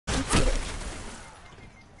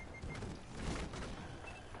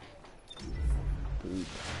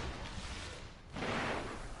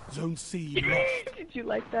Zone C lost. Did you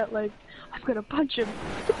like that? Like, I'm gonna punch him.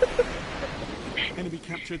 Enemy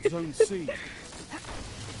captured Zone C.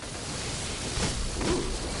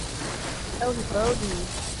 That was Dobie.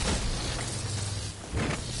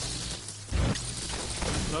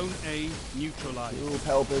 Zone A neutralized. Ooh,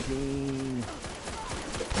 Palpatine.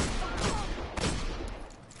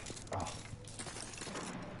 Oh.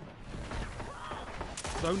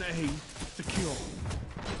 Zone A secure.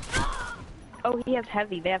 Oh, he has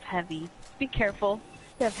heavy. They have heavy. Be careful.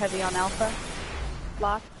 They have heavy on Alpha.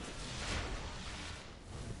 Lost.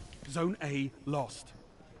 Zone A lost.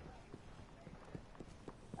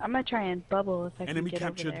 I'm gonna try and bubble if I Enemy can get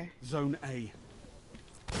captured over there. Zone A.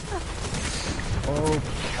 Oh,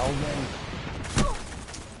 Calvin.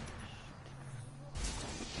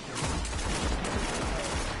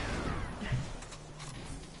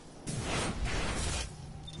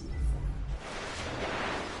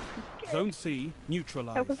 Zone C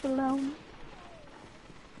neutralized. I was alone.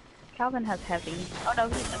 Calvin has heavy. Oh no,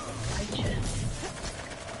 he doesn't. Righteous.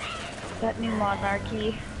 That new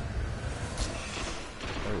monarchy.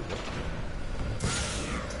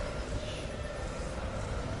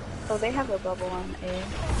 Oh, they have a bubble on A.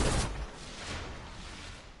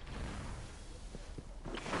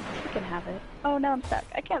 You can have it. Oh no, I'm stuck.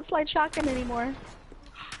 I can't slide shotgun anymore.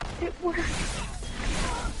 It worked.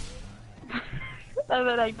 And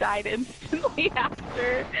then I died instantly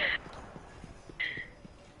after.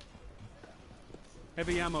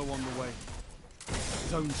 Heavy ammo on the way.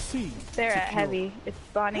 Zone C They're at secure. heavy. It's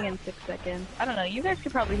spawning in 6 seconds. I don't know, you guys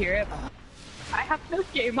could probably hear it. I have no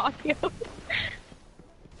game audio.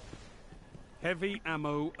 Heavy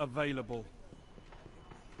ammo available.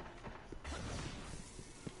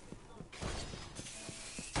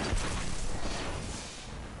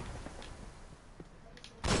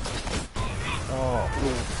 Oh.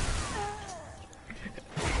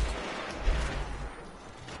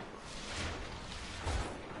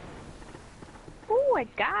 Ooh, I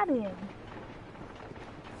got him.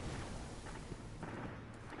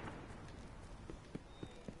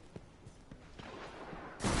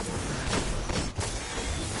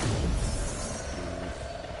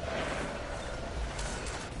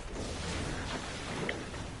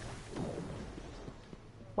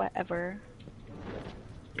 Whatever.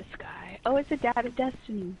 This guy. Oh, it's a Dad of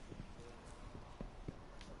Destiny.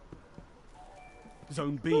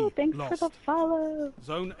 Zone B Ooh, thanks lost. for the follow.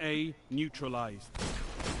 Zone A neutralized.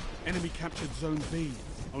 Enemy captured Zone B.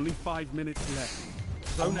 Only 5 minutes left.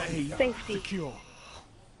 Zone A Safety. secure.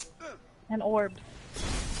 And orbs.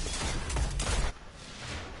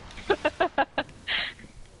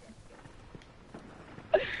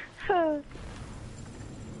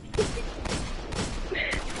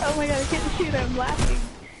 Oh my god, I can't shoot, I'm laughing.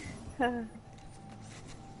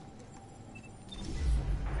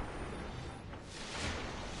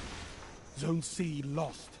 Zone C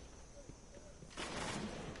lost.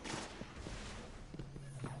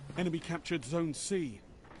 Enemy captured Zone C.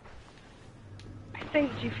 I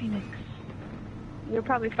saved you, Phoenix. You're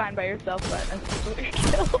probably fine by yourself, but I'm still your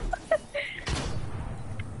kill.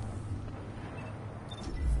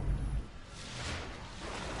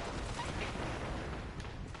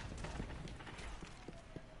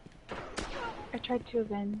 I tried to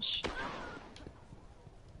avenge.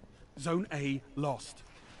 Zone A lost.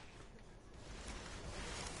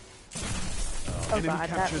 Oh Enemy god, that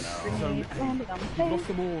captured Zone grenade A. landed on the You've face. lost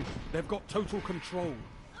them all. They've got total control.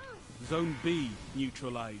 Zone B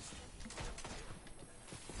neutralized.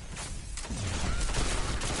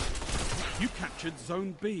 You captured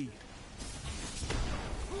Zone B.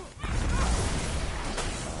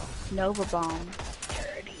 Nova bomb.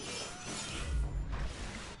 Dirty.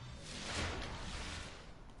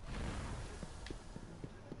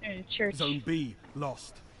 Church. Zone B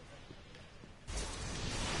lost.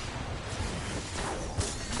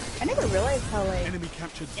 I never realized how like Enemy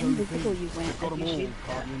captured Zone B. invisible you went They've got as them you all, shoot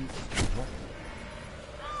stuff. Guardians.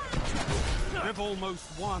 They've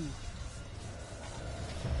almost won.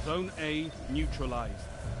 Zone A neutralized.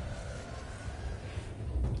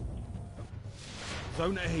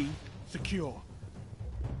 Zone A secure.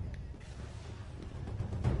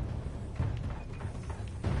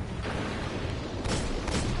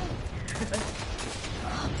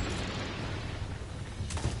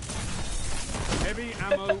 Heavy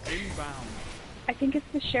ammo inbound. I think it's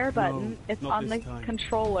the share button. No, it's not on the this time.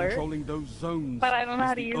 controller. Controlling those zones But I don't know is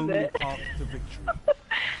how to the use only it. path to victory.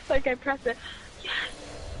 Like I press it. Yes!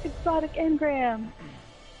 It's Sonic Engram.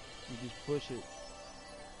 You just push it.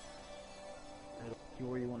 That'll be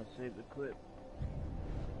where you want to save the clip.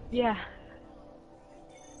 Yeah.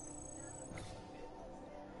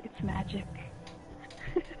 It's magic.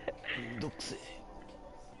 Duxie.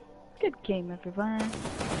 Good game, everyone.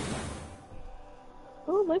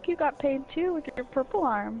 Oh, look, you got paid too with your purple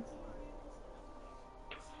arm.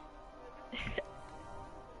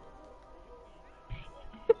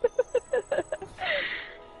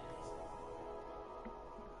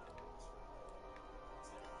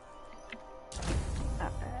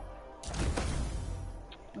 Alright.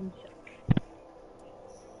 1 sec.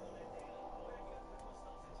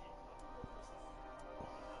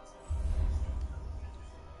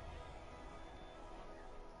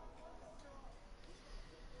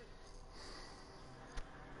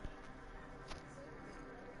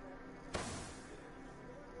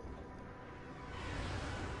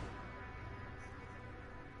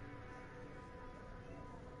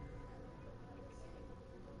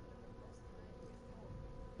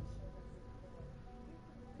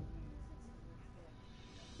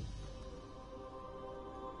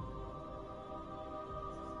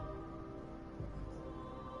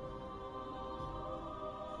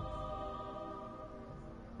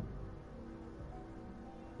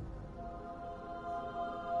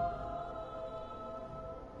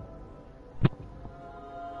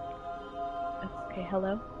 Okay,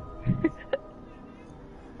 hello?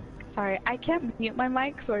 Sorry, I can't mute my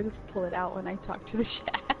mic, so I just pull it out when I talk to the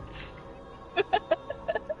chat.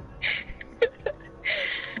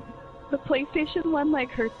 The PlayStation one,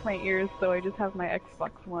 like, hurts my ears, so I just have my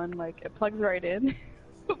Xbox One, like, it plugs right in.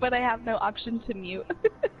 But I have no option to mute.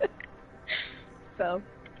 So,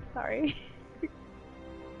 sorry.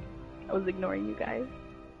 I was ignoring you guys.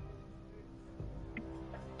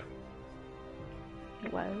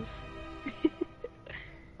 It was.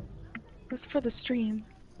 It was for the stream.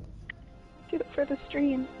 Do it for the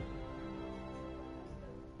stream.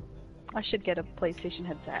 I should get a PlayStation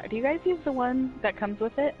headset. Do you guys use the one that comes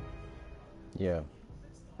with it? Yeah.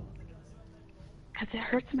 Cause it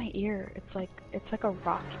hurts my ear. It's like a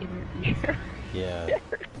rock in your ear. Yeah.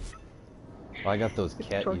 Well, I got those It's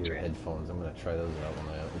cat ear torturous. headphones. I'm gonna try those out when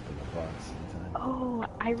I open the box sometime. Oh,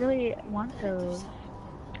 I really want those.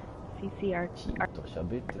 CC are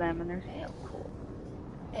Toshabit. them and they're so cool.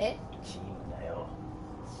 Chinayo.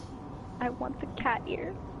 I want the cat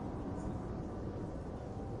ear.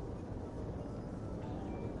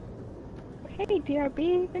 Hey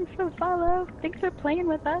DRB, thanks for the follow. Thanks for playing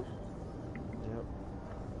with us. Yep.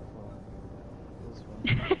 Well, this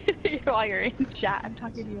one. While you're in chat, I'm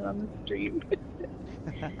talking to you on the stream.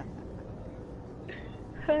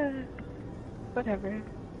 Whatever.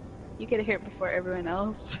 You get to hear it before everyone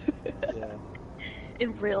else. Yeah.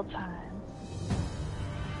 In real time.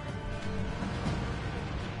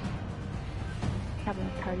 Having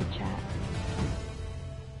a party chat.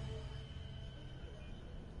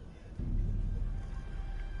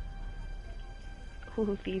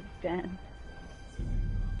 Who feeds Ben?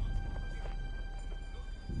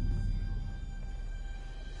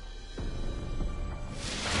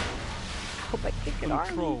 I hope I get good arms.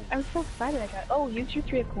 Control. I'm so excited I got. Oh, use your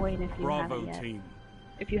 3 coin if you Bravo haven't yet. team.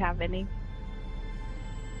 If you have any.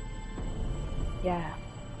 Yeah.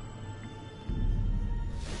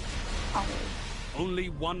 Always. Only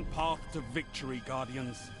one path to victory,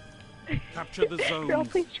 Guardians. Capture the zones. Girl,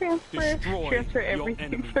 please transfer Destroy everything your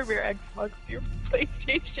enemies. from your Xbox to your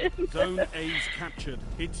PlayStation. Zone A's captured.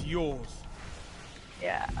 It's yours.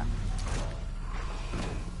 Yeah.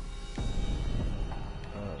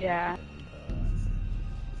 Yeah.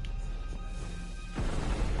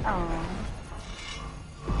 Oh.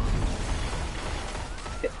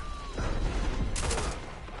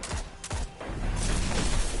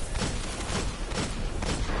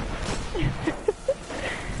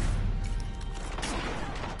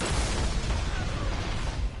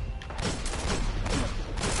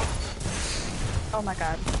 Oh my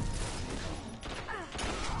god.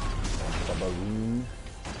 Babaroo.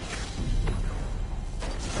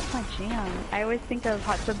 That's my jam. I always think of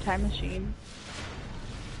Hot Tub Time Machine.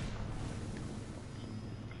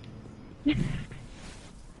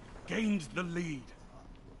 Gained the lead.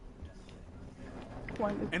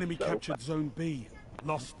 One is Enemy so captured Zone B.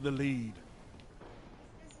 Lost the lead.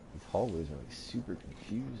 These hallways are like super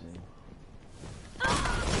confusing.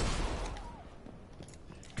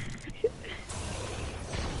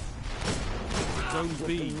 Zone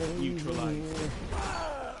B neutralized.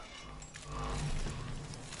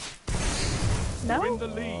 You're in No? the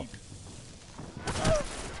lead.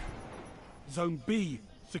 Zone B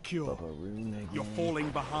secure. Babaroo again. You're falling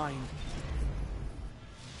behind.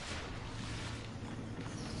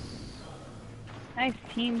 Nice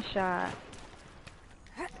team shot.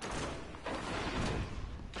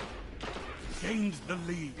 Gained the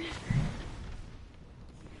lead.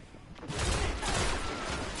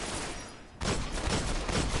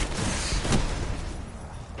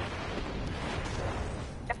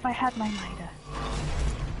 had my Mida.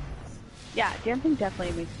 Yeah, dancing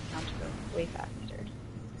definitely makes the count go way faster.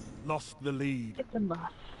 Lost the lead. It's a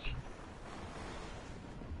must.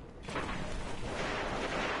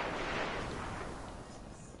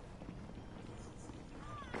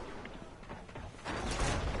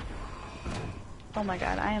 Oh my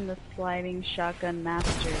god, I am the sliding shotgun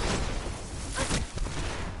master.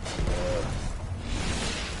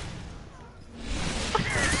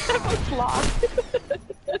 I was lost.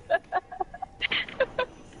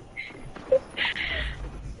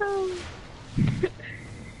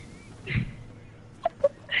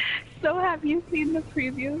 So have you seen the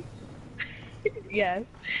preview? Yes.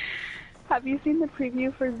 Have you seen the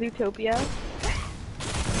preview for Zootopia?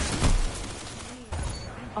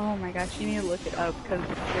 Oh my gosh, you need to look it up because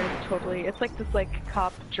there's totally, it's like this like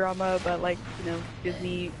cop drama but like, you know,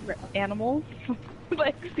 Disney animals,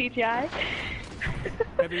 like CGI.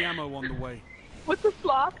 Heavy ammo on the way. With the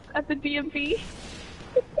sloths at the DMV.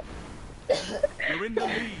 You're in the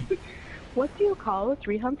lead. What do you call a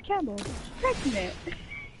three-humped camel? Pregnant.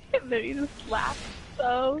 And then he just laughs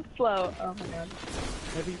so slow. Oh my god.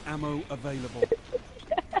 Heavy ammo available.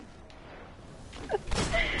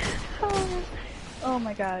 Oh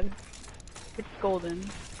my god. It's golden.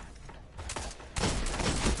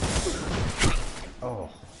 Oh.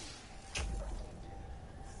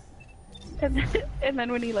 And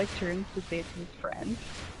then when he like turns to say it to his friend.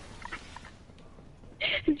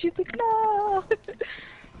 And she's like, no!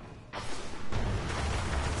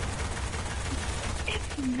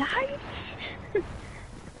 It's nice!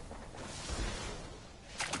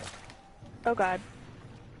 Oh god.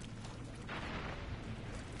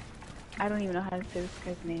 I don't even know how to say this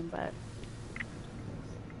guy's name, but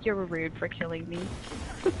you're rude for killing me.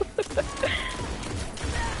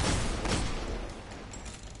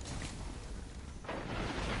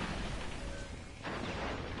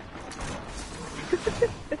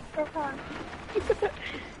 It's so fun.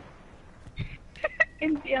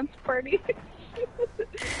 In dance party.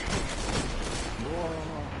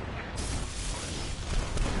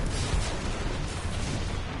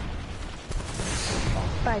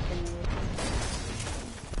 Bye, Jimmy.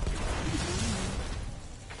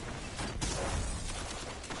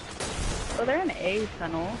 Oh, they're in A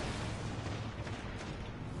tunnel.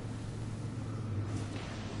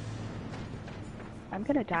 I'm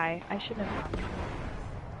gonna die. I shouldn't have gone.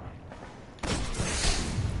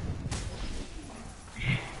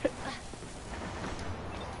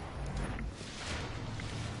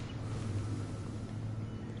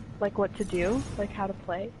 Like what to do? Like how to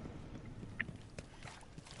play?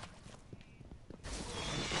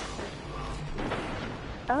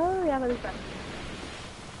 Oh, yeah, that is fun.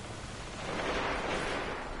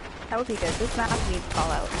 That would be good. This map needs call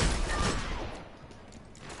out.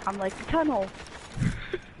 I'm like, the tunnel.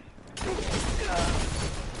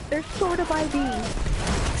 They're sort of by B. 2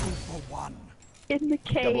 for 1. In the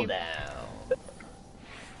cave. Double down.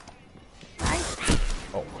 Nice.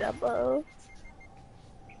 Oh. Double.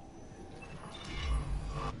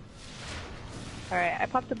 Alright, I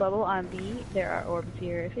popped a bubble on B. There are orbs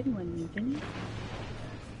here if anyone needs any.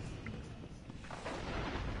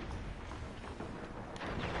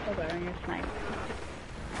 Oh, they're on your snipe.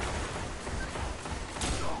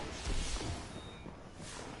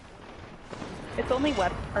 It's only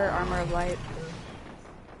web or armor of light.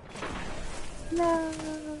 No.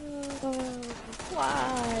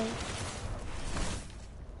 Why?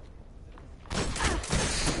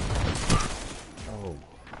 Oh.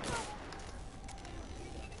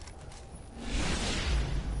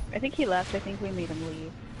 I think he left. I think we made him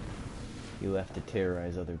leave. You left to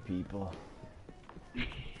terrorize other people.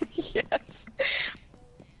 Yes.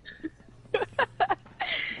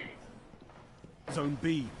 Zone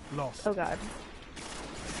B lost. Oh god.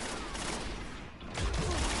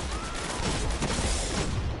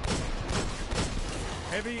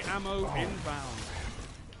 Heavy ammo inbound.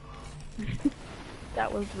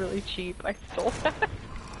 That was really cheap. I stole that.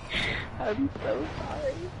 I'm so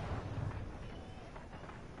sorry.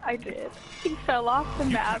 I did. He fell off the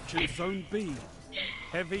map. Captured Zone B.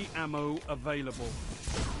 Heavy ammo available.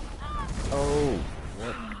 Oh.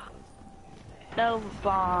 What? No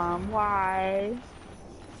bomb. Why?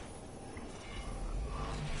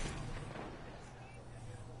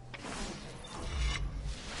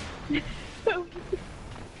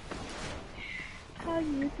 How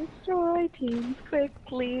you destroy teams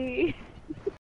quickly.